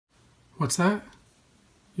What's that?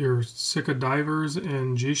 You're sick of divers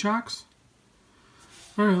and G-Shocks?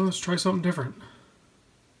 Alright, let's try something different.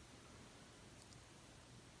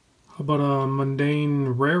 How about a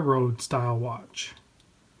Mondaine railroad style watch?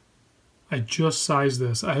 I just sized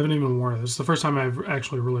this. I haven't even worn it. This is the first time I've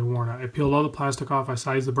actually really worn it. I peeled all the plastic off. I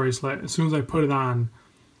sized the bracelet. As soon as I put it on,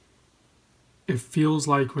 it feels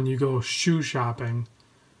like when you go shoe shopping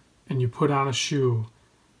and you put on a shoe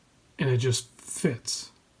and it just fits.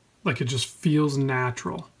 Like it just feels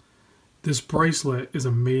natural. This bracelet is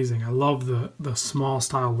amazing. I love the small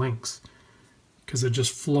style links because it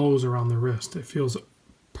just flows around the wrist. It feels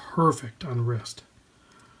perfect on wrist.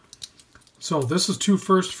 So this is two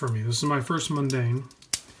firsts for me. This is my first Mondaine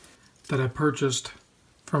that I purchased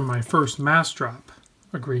from my first mass drop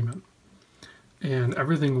agreement. And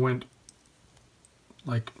everything went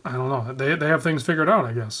like, I don't know. They have things figured out,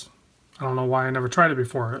 I guess. I don't know why I never tried it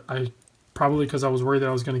before. Probably because I was worried that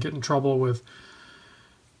I was going to get in trouble with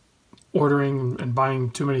ordering and buying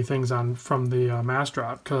too many things from the mass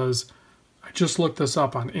drop, because I just looked this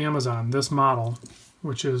up on Amazon. This model,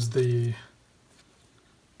 which is the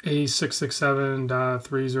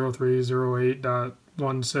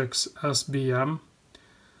A667.30308.16SBM,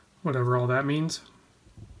 whatever all that means.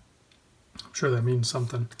 I'm sure that means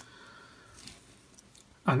something.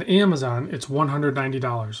 On Amazon, it's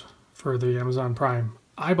 $190 for the Amazon Prime.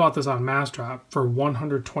 I bought this on mass drop for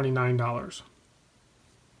 $129.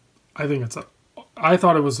 I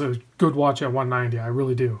thought it was a good watch at $190. I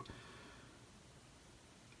really do.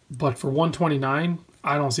 But for $129,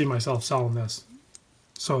 I don't see myself selling this.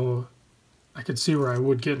 So I could see where I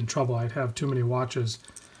would get in trouble. I'd have too many watches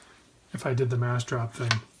if I did the mass drop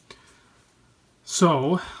thing.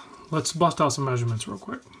 So let's bust out some measurements real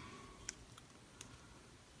quick.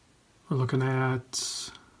 We're looking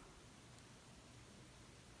at,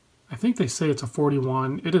 I think they say it's a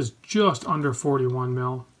 41. It is just under 41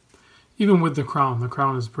 mil. Even with the crown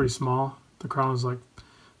is pretty small. The crown is like,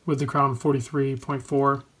 with the crown,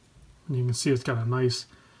 43.4. And you can see it's got a nice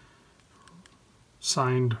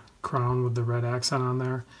signed crown with the red accent on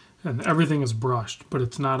there. And everything is brushed, but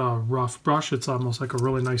it's not a rough brush. It's almost like a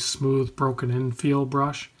really nice, smooth, broken in feel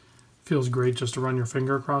brush. Feels great just to run your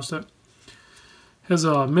finger across it. Has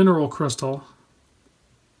a mineral crystal.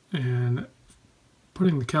 And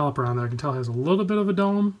putting the caliper on there, I can tell it has a little bit of a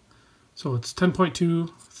dome. So it's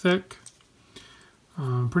 10.2 thick.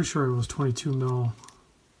 I'm pretty sure it was 22 mil.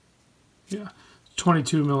 Yeah,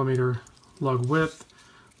 22 millimeter lug width.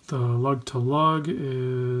 The lug to lug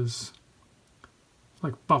is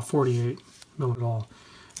like about 48 mil at all.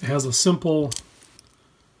 It has a simple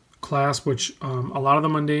clasp, which a lot of the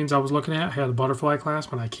Mondaines I was looking at had a butterfly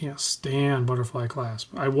clasp, and I can't stand butterfly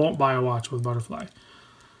clasp. I won't buy a watch with butterfly.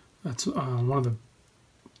 That's one of the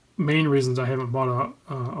main reasons I haven't bought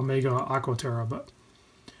a Omega Aquaterra, but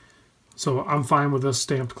so I'm fine with this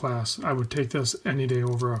stamped clasp. I would take this any day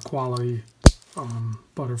over a quality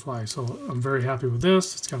butterfly. So I'm very happy with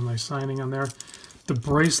this. It's got a nice signing on there. The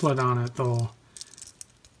bracelet on it, though,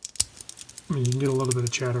 I mean, you can get a little bit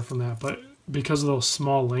of chatter from that, but because of those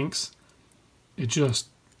small links, it is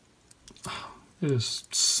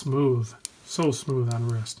smooth, so smooth on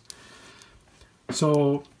wrist.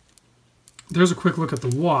 So there's a quick look at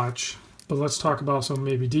the watch, but let's talk about some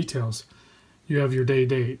maybe details. You have your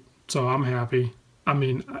date, so I'm happy. I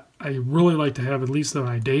mean, I really like to have at least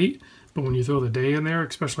my date, but when you throw the day in there,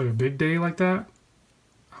 especially a big day like that,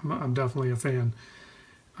 I'm definitely a fan.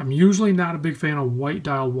 I'm usually not a big fan of white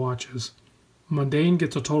dialed watches. Mondaine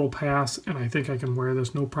gets a total pass, and I think I can wear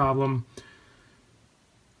this no problem.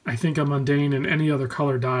 I think a Mondaine in any other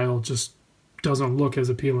color dial just doesn't look as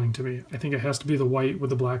appealing to me. I think it has to be the white with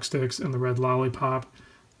the black sticks and the red lollipop.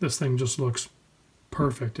 This thing just looks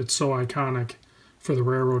perfect. It's so iconic for the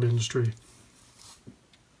railroad industry.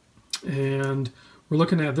 And we're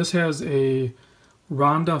looking at, this has a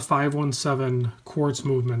Ronda 517 quartz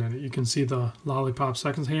movement in it. You can see the lollipop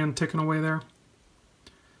second hand ticking away there.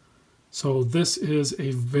 So this is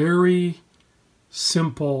a very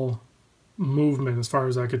simple movement as far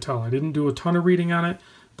as I could tell. I didn't do a ton of reading on it,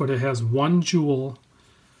 but it has one jewel,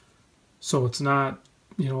 so it's not,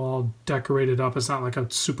 you know, all decorated up. It's not like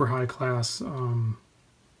a super high class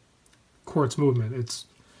quartz movement. It's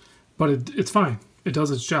fine. It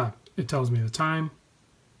does its job. It tells me the time,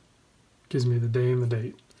 gives me the day and the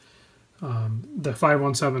date. The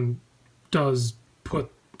 517 does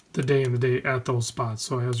put the day and the date at those spots.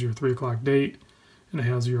 So it has your 3 o'clock date, and it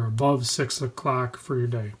has your above 6 o'clock for your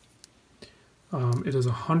day. It is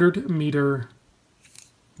 100 meter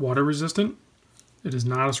water resistant. It is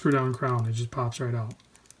not a screw down crown. It just pops right out.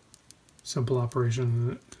 Simple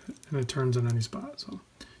operation, and it turns in any spot. So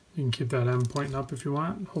You can keep that M pointing up if you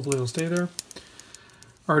want. Hopefully it'll stay there.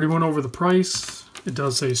 Already went over the price. It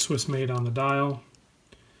does say Swiss made on the dial.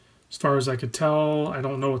 As far as I could tell, I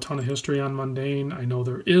don't know a ton of history on Mondaine. I know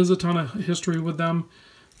there is a ton of history with them,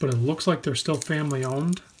 but it looks like they're still family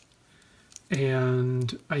owned.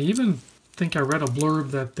 And I even think I read a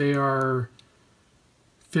blurb that they are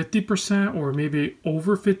 50% or maybe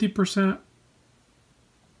over 50%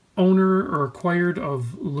 owner or acquired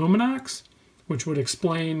of Luminox, which would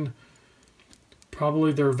explain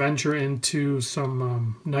probably their venture into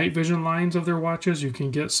some night vision lines of their watches. You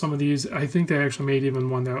can get some of these. I think they actually made even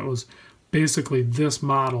one that was basically this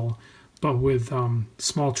model, but with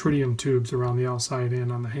small tritium tubes around the outside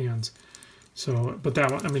and on the hands. So, but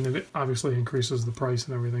that one, I mean, it obviously increases the price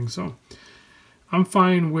and everything. So I'm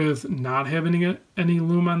fine with not having any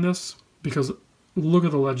lume on this, because look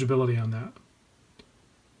at the legibility on that.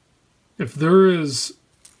 If there is,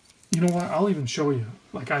 you know what, I'll even show you.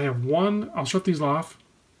 Like I have one, I'll shut these off,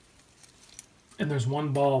 and there's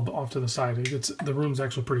one bulb off to the side. The room's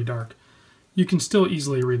actually pretty dark. You can still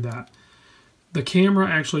easily read that. The camera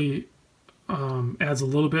actually adds a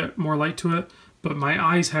little bit more light to it, but my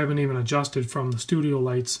eyes haven't even adjusted from the studio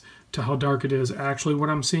lights to how dark it is actually what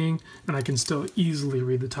I'm seeing, and I can still easily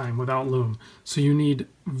read the time without lume. So you need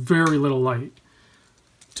very little light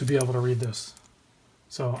to be able to read this.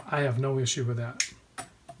 So I have no issue with that.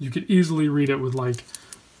 You could easily read it with like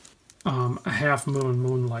a half moon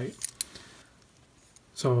moonlight.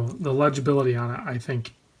 So the legibility on it, I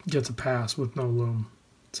think, gets a pass with no lume.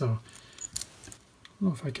 So I don't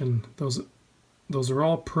know if I can, those are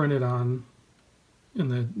all printed on,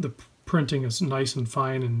 and the printing is nice and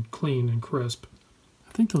fine and clean and crisp.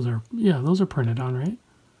 I think those are, yeah, those are printed on, right?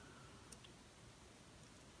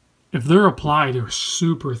 If they're applied, they're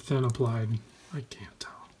super thin applied. I can't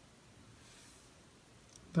tell.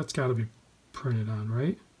 That's got to be printed on,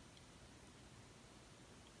 right?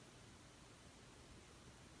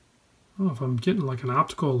 I don't know if I'm getting like an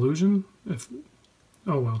optical illusion.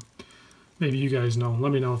 Oh well, maybe you guys know.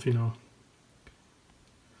 Let me know if you know.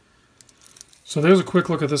 So there's a quick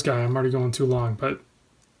look at this guy. I'm already going too long, but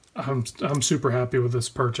I'm super happy with this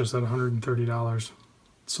purchase at $130.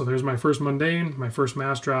 So there's my first Mondaine, my first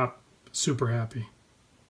mass drop. Super happy.